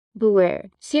beware,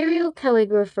 serial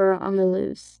calligrapher on the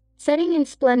loose, setting in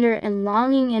splendor and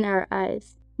longing in our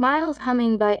eyes, miles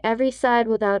humming by every side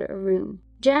without a room,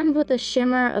 gemmed with a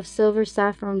shimmer of silver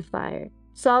saffron fire,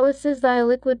 solaces thy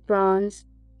liquid bronze,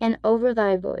 and over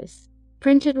thy voice,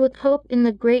 printed with hope in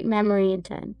the great memory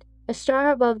intent, a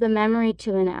star above the memory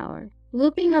to an hour,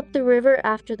 looping up the river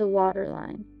after the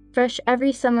waterline, fresh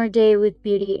every summer day with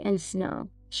beauty and snow,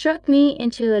 struck me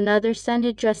into another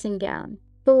scented dressing gown,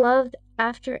 beloved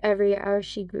after every hour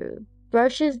she grew,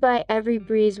 brushes by every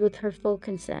breeze with her full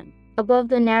consent, above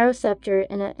the narrow scepter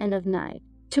in an end of night.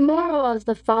 Tomorrow as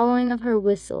the following of her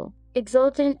whistle,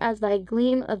 exultant as thy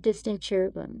gleam of distant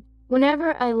cherubim.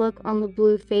 Whenever I look on the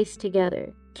blue face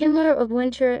together, kindler of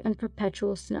winter and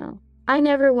perpetual snow, I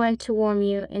never went to warm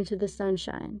you into the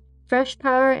sunshine. Fresh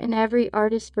power in every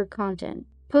artist for content,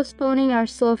 postponing our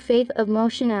slow faith of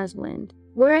motion as wind,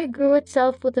 where it grew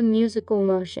itself with a musical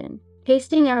motion,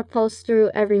 hasting our pulse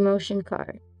through every motion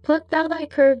car. Pluck thou thy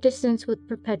curved distance with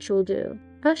perpetual dew.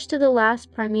 Hush to the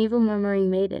last primeval murmuring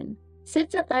maiden,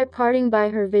 sits at thy parting by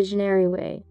her visionary way,